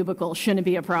working in a cubicle shouldn't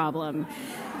be a problem.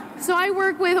 So I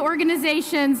work with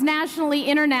organizations nationally,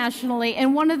 internationally,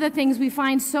 and one of the things we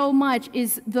find so much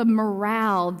is the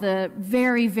morale, the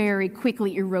very, very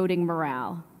quickly eroding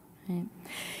morale, right?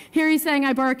 Here he's saying,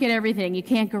 I bark at everything. You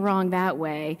can't go wrong that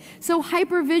way. So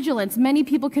hypervigilance. Many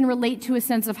people can relate to a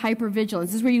sense of hypervigilance.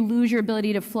 This is where you lose your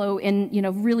ability to flow in,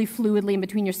 really fluidly in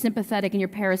between your sympathetic and your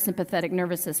parasympathetic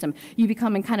nervous system. You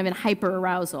become in kind of in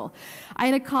hyperarousal. I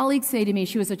had a colleague say to me,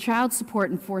 she was a child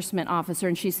support enforcement officer,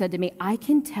 and she said to me, I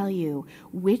can tell you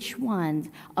which ones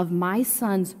of my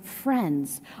son's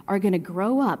friends are going to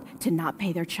grow up to not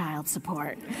pay their child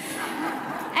support.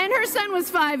 And her son was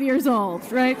 5 years old,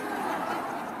 right?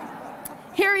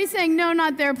 Here he's saying, no,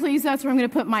 not there, please, that's where I'm going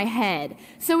to put my head.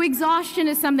 So exhaustion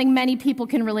is something many people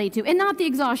can relate to. And not the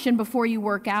exhaustion before you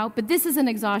work out, but this is an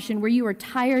exhaustion where you are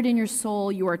tired in your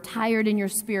soul, you are tired in your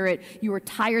spirit, you are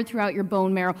tired throughout your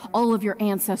bone marrow. All of your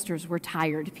ancestors were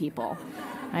tired people,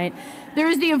 right?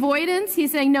 There's the avoidance.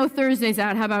 He's saying, no, Thursday's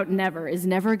out, how about never? Is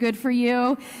never good for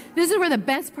you? This is where the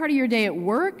best part of your day at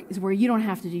work is where you don't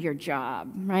have to do your job,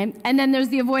 right? And then there's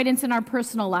the avoidance in our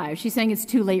personal lives. She's saying, it's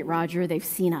too late, Roger, they've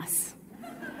seen us.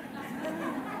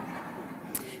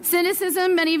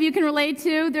 Cynicism, many of you can relate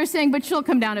to. They're saying, but she'll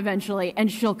come down eventually,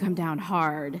 and she'll come down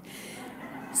hard.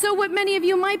 So what many of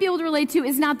you might be able to relate to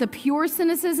is not the pure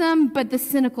cynicism, but the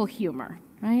cynical humor,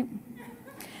 right?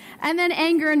 And then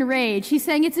anger and rage. He's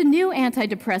saying it's a new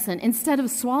antidepressant. Instead of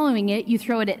swallowing it, you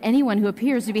throw it at anyone who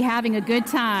appears to be having a good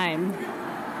time.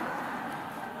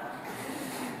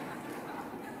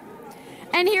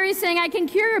 And here he's saying, I can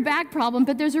cure your back problem,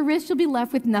 but there's a risk you'll be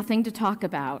left with nothing to talk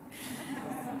about.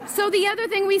 So the other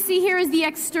thing we see here is the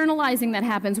externalizing that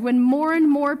happens. When more and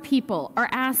more people are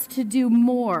asked to do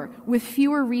more with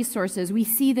fewer resources, we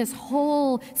see this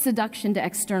whole seduction to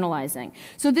externalizing.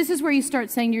 So this is where you start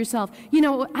saying to yourself,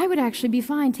 I would actually be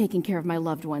fine taking care of my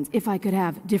loved ones if I could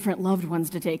have different loved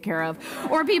ones to take care of.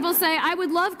 Or people say, I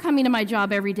would love coming to my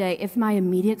job every day if my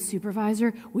immediate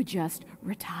supervisor would just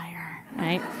retire,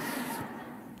 right?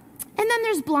 And then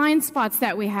there's blind spots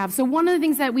that we have. So one of the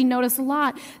things that we notice a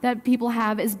lot that people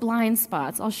have is blind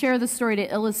spots. I'll share the story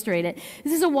to illustrate it.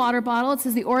 This is a water bottle. It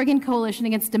says the Oregon Coalition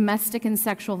Against Domestic and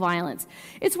Sexual Violence.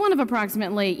 It's one of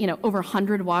approximately, over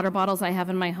 100 water bottles I have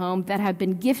in my home that have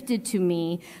been gifted to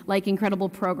me like incredible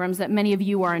programs that many of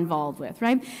you are involved with,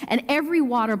 right? And every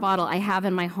water bottle I have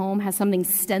in my home has something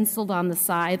stenciled on the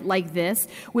side like this,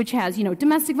 which has,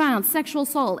 domestic violence, sexual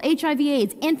assault,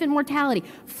 HIV/AIDS, infant mortality,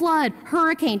 flood,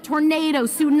 hurricane, tornado,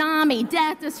 tsunami,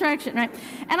 death, destruction, right?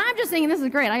 And I'm just thinking, this is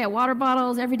great. I got water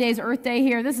bottles. Every day's Earth Day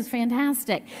here. This is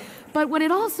fantastic. But what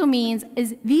it also means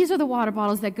is these are the water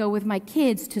bottles that go with my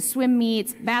kids to swim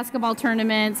meets, basketball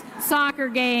tournaments, soccer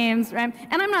games, right?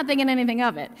 And I'm not thinking anything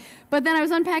of it. But then I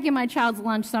was unpacking my child's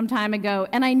lunch some time ago,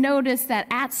 and I noticed that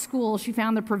at school she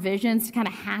found the provisions to kind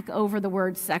of hack over the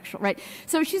word sexual, right?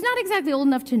 So she's not exactly old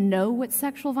enough to know what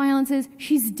sexual violence is.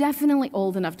 She's definitely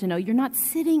old enough to know you're not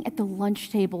sitting at the lunch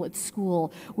table at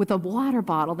school with a water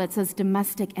bottle that says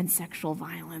domestic and sexual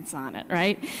violence on it,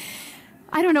 right?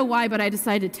 I don't know why, but I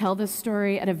decided to tell this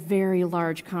story at a very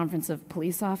large conference of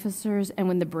police officers, and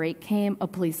when the break came, a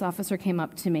police officer came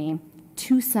up to me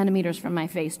 2 centimeters from my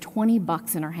face,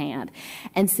 $20 in her hand,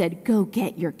 and said, go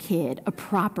get your kid a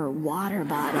proper water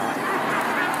bottle.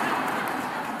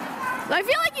 So I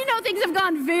feel like things have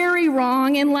gone very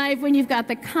wrong in life when you've got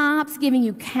the cops giving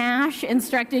you cash,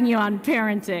 instructing you on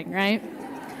parenting, right?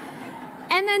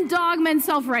 And then dogma and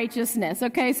self-righteousness,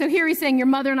 okay? So here he's saying, your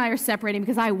mother and I are separating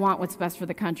because I want what's best for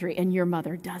the country, and your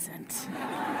mother doesn't.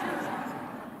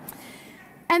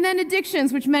 And then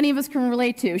addictions, which many of us can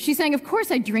relate to. She's saying, of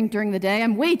course I drink during the day.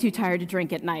 I'm way too tired to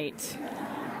drink at night.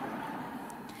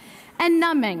 And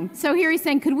numbing. So here he's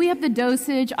saying, could we have the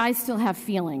dosage? I still have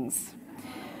feelings.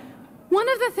 One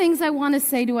of the things I want to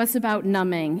say to us about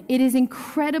numbing, it is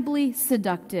incredibly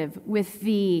seductive with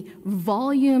the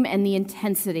volume and the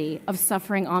intensity of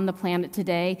suffering on the planet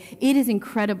today. It is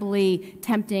incredibly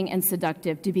tempting and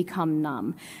seductive to become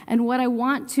numb. And what I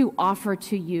want to offer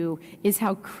to you is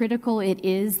how critical it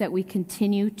is that we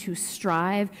continue to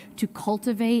strive to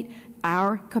cultivate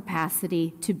our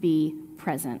capacity to be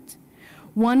present.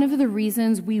 One of the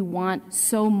reasons we want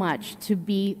so much to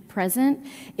be present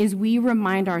is we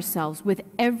remind ourselves with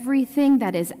everything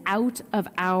that is out of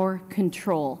our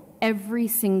control every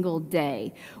single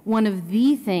day, one of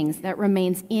the things that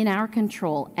remains in our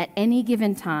control at any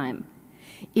given time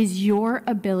is your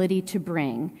ability to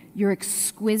bring your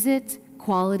exquisite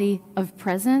quality of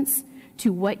presence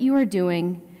to what you are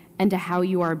doing and to how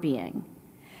you are being.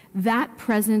 That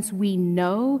presence, we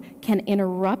know, can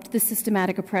interrupt the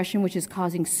systematic oppression which is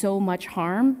causing so much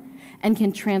harm and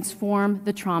can transform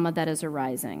the trauma that is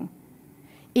arising.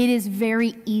 It is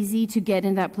very easy to get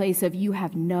in that place of you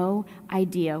have no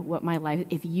idea what my life,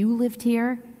 if you lived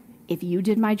here, if you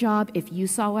did my job, if you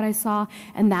saw what I saw,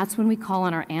 and that's when we call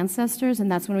on our ancestors,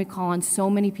 and that's when we call on so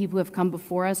many people who have come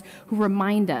before us who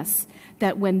remind us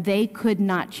that when they could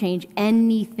not change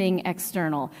anything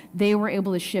external, they were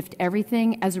able to shift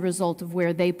everything as a result of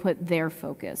where they put their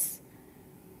focus.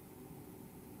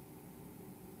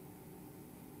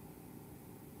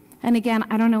 And again,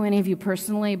 I don't know any of you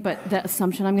personally, but the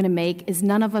assumption I'm going to make is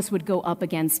none of us would go up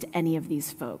against any of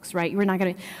these folks, right? We're not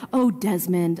going to, oh,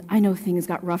 Desmond, I know things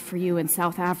got rough for you in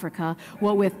South Africa,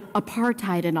 what with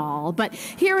apartheid and all, but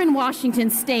here in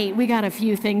Washington State, we got a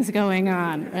few things going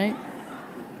on, right?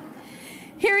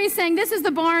 Here he's saying, this is the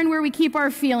barn where we keep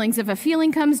our feelings. If a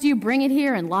feeling comes to you, bring it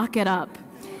here and lock it up.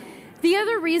 The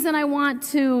other reason I want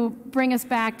to bring us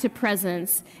back to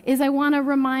presence is I want to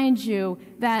remind you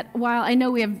that while I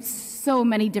know we have so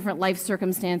many different life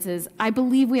circumstances, I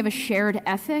believe we have a shared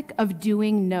ethic of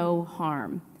doing no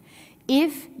harm.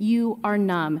 If you are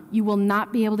numb, you will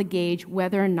not be able to gauge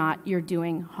whether or not you're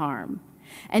doing harm.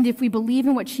 And if we believe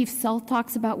in what Chief Sealth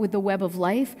talks about with the web of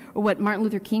life, or what Martin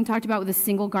Luther King talked about with the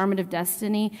single garment of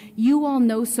destiny, you all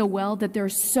know so well that there are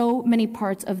so many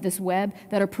parts of this web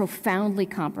that are profoundly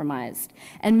compromised.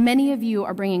 And many of you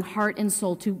are bringing heart and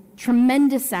soul to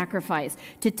tremendous sacrifice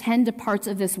to tend to parts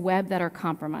of this web that are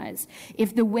compromised.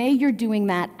 If the way you're doing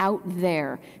that out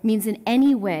there means in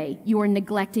any way you are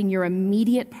neglecting your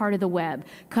immediate part of the web,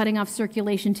 cutting off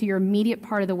circulation to your immediate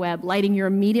part of the web, lighting your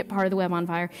immediate part of the web on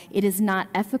fire, it is not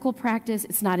ethical practice,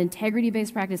 it's not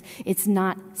integrity-based practice, it's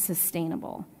not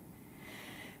sustainable.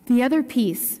 The other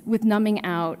piece with numbing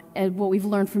out, and what we've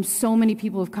learned from so many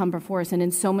people who've come before us and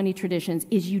in so many traditions,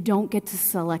 is you don't get to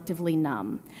selectively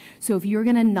numb. So if you're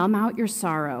going to numb out your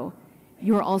sorrow,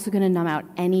 you're also going to numb out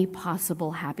any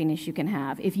possible happiness you can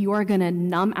have. If you are going to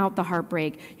numb out the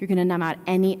heartbreak, you're going to numb out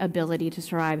any ability to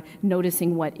survive,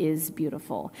 noticing what is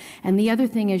beautiful. And the other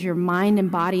thing is your mind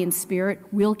and body and spirit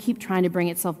will keep trying to bring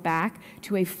itself back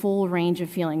to a full range of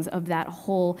feelings of that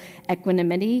whole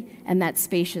equanimity and that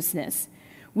spaciousness.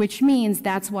 Which means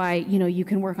that's why, you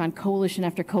can work on coalition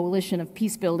after coalition of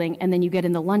peace building, and then you get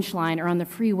in the lunch line or on the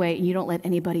freeway and you don't let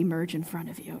anybody merge in front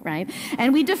of you, right?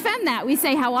 And we defend that. We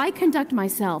say how I conduct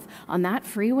myself on that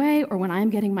freeway or when I'm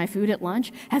getting my food at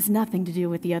lunch has nothing to do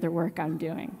with the other work I'm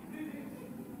doing.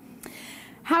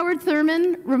 Howard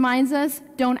Thurman reminds us,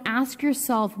 don't ask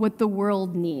yourself what the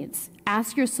world needs.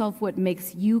 Ask yourself what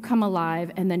makes you come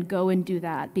alive and then go and do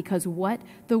that, because what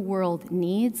the world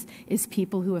needs is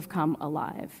people who have come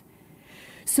alive.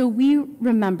 So we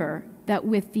remember that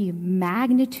with the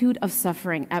magnitude of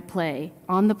suffering at play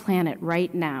on the planet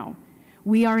right now,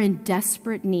 we are in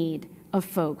desperate need of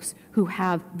folks who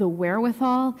have the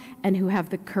wherewithal and who have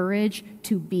the courage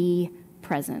to be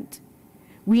present.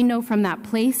 We know from that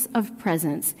place of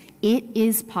presence, it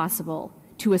is possible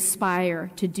to aspire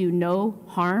to do no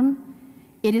harm.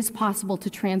 It is possible to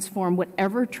transform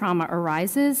whatever trauma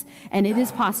arises, and it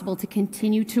is possible to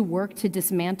continue to work to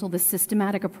dismantle the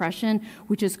systematic oppression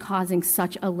which is causing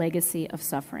such a legacy of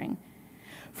suffering.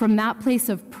 From that place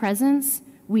of presence,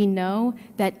 we know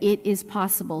that it is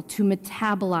possible to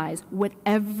metabolize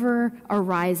whatever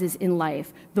arises in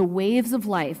life, the waves of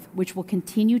life which will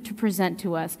continue to present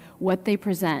to us what they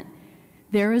present.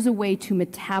 There is a way to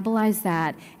metabolize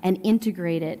that and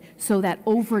integrate it so that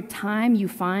over time you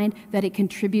find that it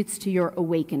contributes to your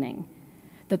awakening.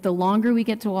 That the longer we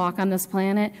get to walk on this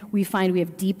planet, we find we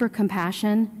have deeper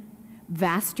compassion,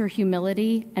 vaster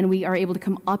humility, and we are able to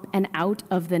come up and out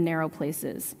of the narrow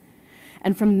places.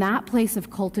 And from that place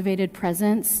of cultivated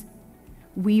presence,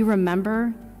 we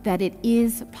remember that it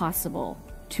is possible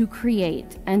to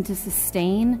create, and to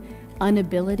sustain an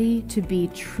ability to be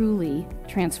truly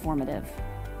transformative.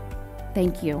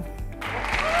 Thank you.